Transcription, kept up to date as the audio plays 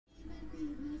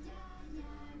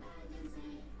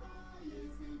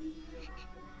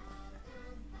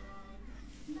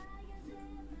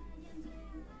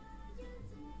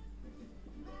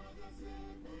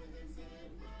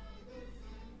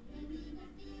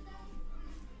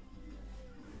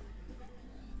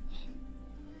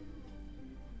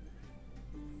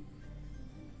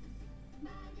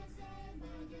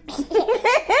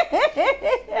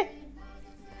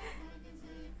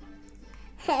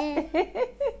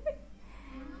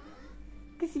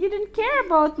don't care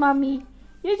about mommy.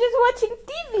 You're just watching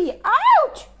TV.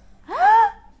 Ouch!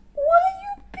 Why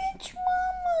you pinch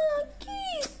mama?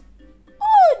 Kiss.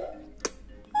 Odd.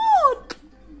 Odd.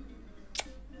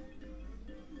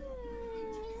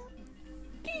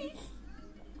 Kiss.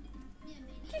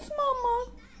 Kiss mama.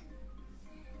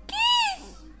 Kiss.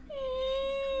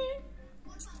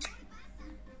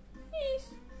 Kiss.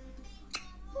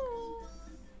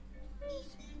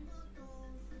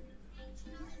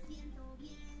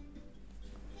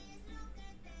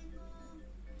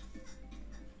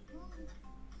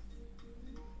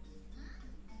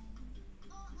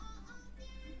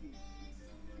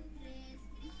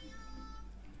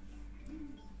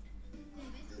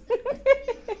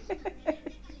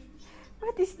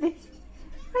 What is this?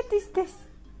 What is this?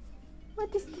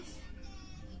 What is this?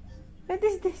 What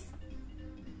is this?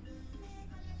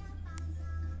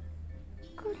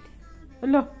 Good.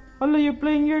 Hello. Hello, you're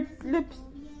playing your lips.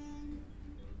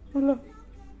 Hello.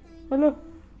 Hello.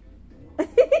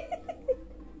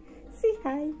 Say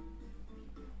hi.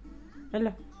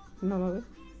 Hello. Mama.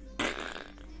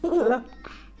 Hello.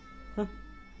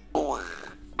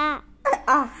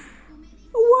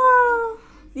 Wow.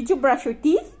 Did you brush your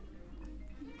teeth?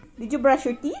 Did you brush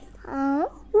your teeth?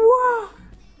 Wow.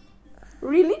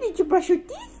 Really? Did you brush your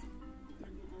teeth?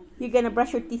 You're gonna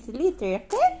brush your teeth later,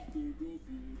 okay?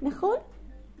 Nicole?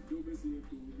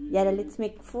 Yeah, let's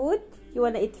make food. You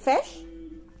wanna eat fish?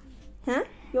 Huh?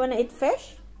 You wanna eat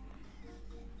fish?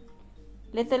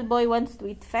 Little boy wants to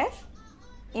eat fish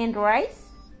and rice.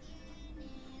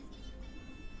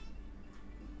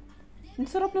 Ang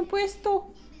sarap ng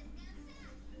pwesto.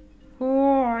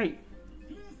 Hoy.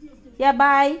 Yeah,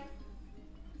 bye.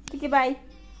 Sige, bye.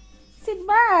 Say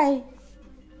bye.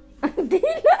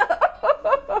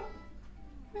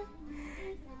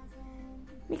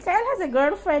 Mikael has a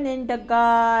girlfriend in the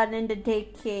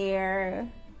daycare.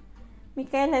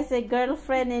 Mikael has a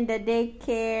girlfriend in the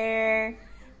daycare.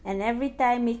 And every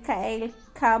time Mikael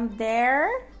come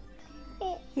there,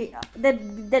 the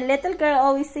little girl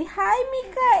always say, "Hi,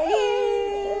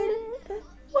 Mikael."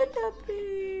 What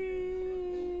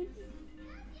happened?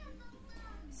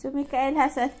 So Mikael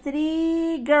has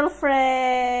 3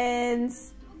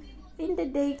 girlfriends in the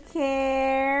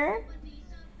daycare.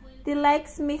 They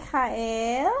likes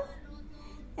Mikael,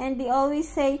 and they always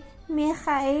say,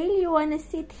 "Mikael, you wanna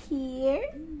sit here?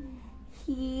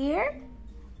 Here?"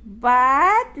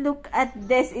 But look at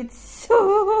this, it's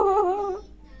so...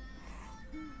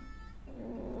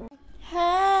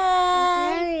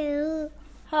 Hi!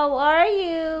 How are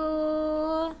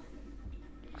you?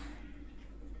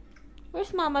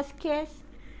 Where's Mama's kiss?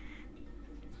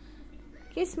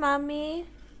 Kiss Mommy.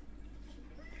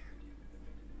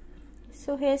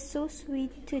 So he's so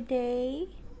sweet today.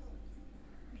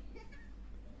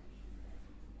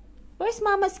 Where's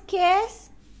Mama's kiss?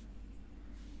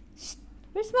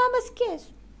 Where's Mama's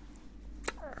kiss?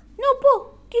 No,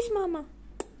 po. Kiss Mama.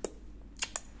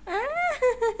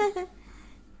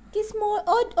 Kiss more.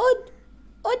 Odd, Odd.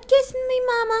 Odd, kiss me,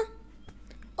 Mama.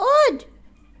 Odd.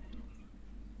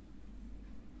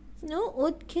 No,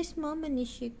 Odd, kiss Mama,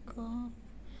 Nishika.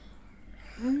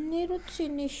 Nirot si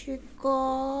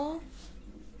Nishika.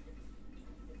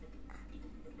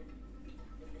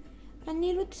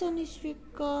 Anirot sa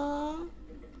Nishika.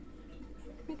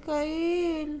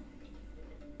 Mikael.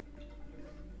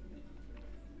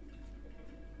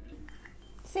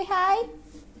 Say hi.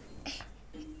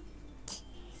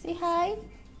 Say hi.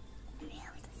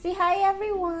 Say hi,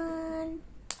 everyone.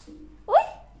 Oi!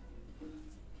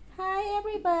 Hi,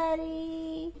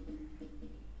 everybody.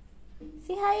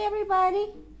 Say hi,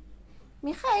 everybody.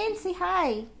 Mikael, say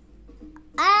hi.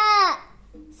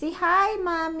 Say hi,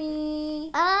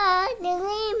 Mommy. Hi,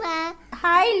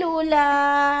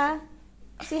 Lula.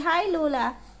 Say hi,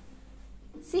 Lula.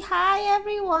 Say hi,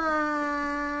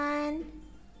 everyone.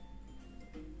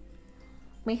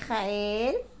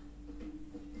 Mikael?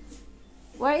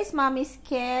 Where is Mommy's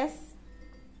kiss?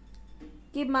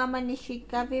 Give Mama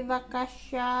Nishika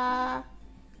Vivakasha.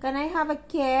 Can I have a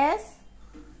kiss?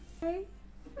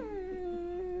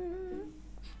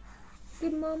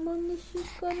 Give Mama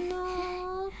Nishika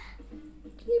na.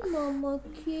 Give Mama a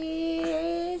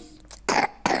kiss.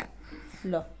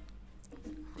 Look.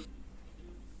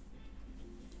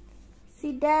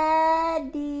 See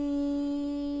Daddy.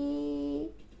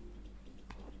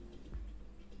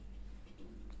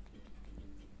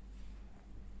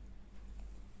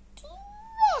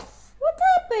 What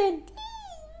happened?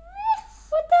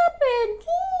 What happened?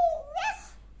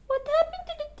 What happened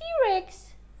to the T-Rex?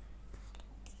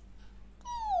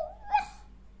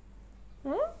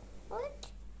 Huh? What?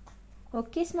 Oh,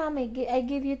 kiss Mommy. I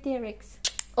give you T-Rex.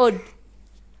 Odd.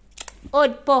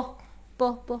 Od, po.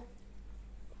 Po, po.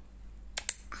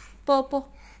 Po, po.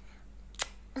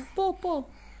 Po, po.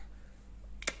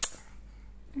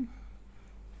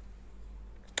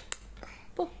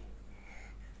 Po.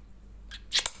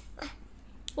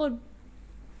 Od.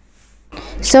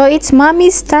 So it's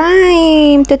mommy's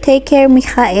time to take care of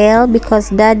Mikhael because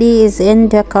daddy is in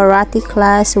the karate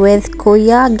class with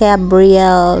Kuya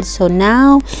Gabriel. So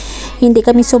now, hindi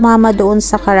kami sumama doon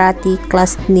sa karate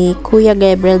class ni Kuya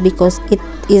Gabriel because it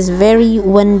is very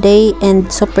windy and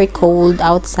super cold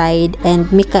outside and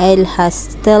Mikhael has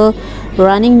still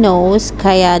running nose.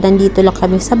 Kaya nandito lang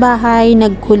kami sa bahay,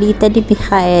 nagkulitan ni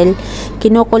Mikhael.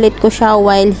 Kinukulit ko siya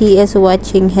while he is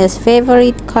watching his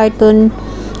favorite cartoon,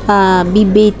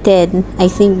 BB10.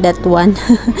 I think that one.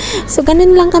 So,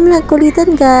 ganun lang kami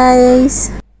nagkulitan,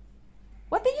 guys.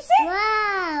 What did you say?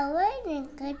 Wow,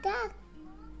 look at that.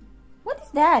 What is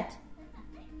that?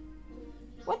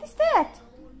 What is that?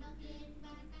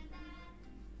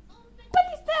 What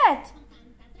is that?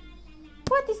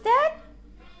 What is that?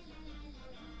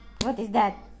 What is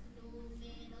that?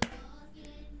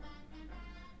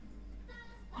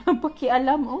 Walang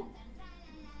pakialam, oh.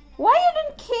 Why you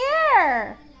don't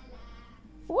care?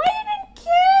 Why you don't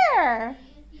care?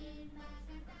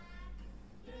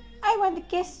 I want to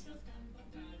kiss.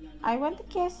 I want to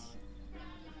kiss.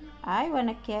 I want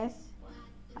to kiss.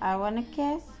 I want to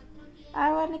kiss.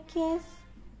 I want to kiss.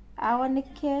 I want to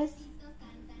kiss.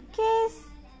 Kiss.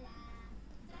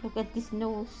 Look at this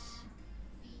nose.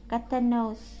 Look at the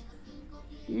nose.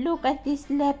 Look at these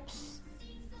lips.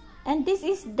 And this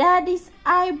is daddy's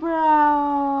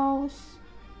eyebrows.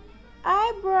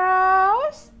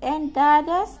 Eyebrows and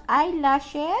dada's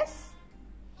eyelashes.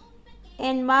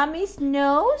 And mommy's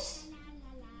nose.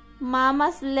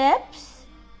 Mama's lips.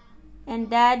 And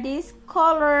daddy's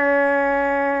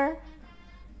color.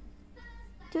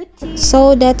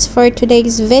 So that's for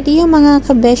today's video, mga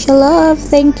kabesha love.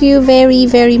 Thank you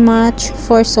very much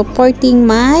for supporting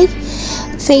my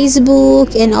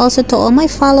Facebook and also to all my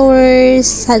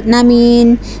followers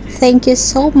namin. Thank you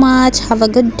so much. Have a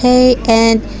good day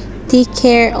and take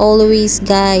care always,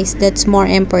 guys. That's more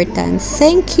important.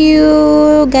 Thank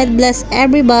you. God bless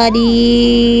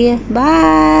everybody.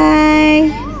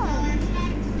 Bye.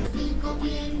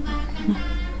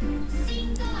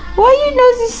 Why your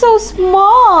nose is so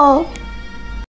small?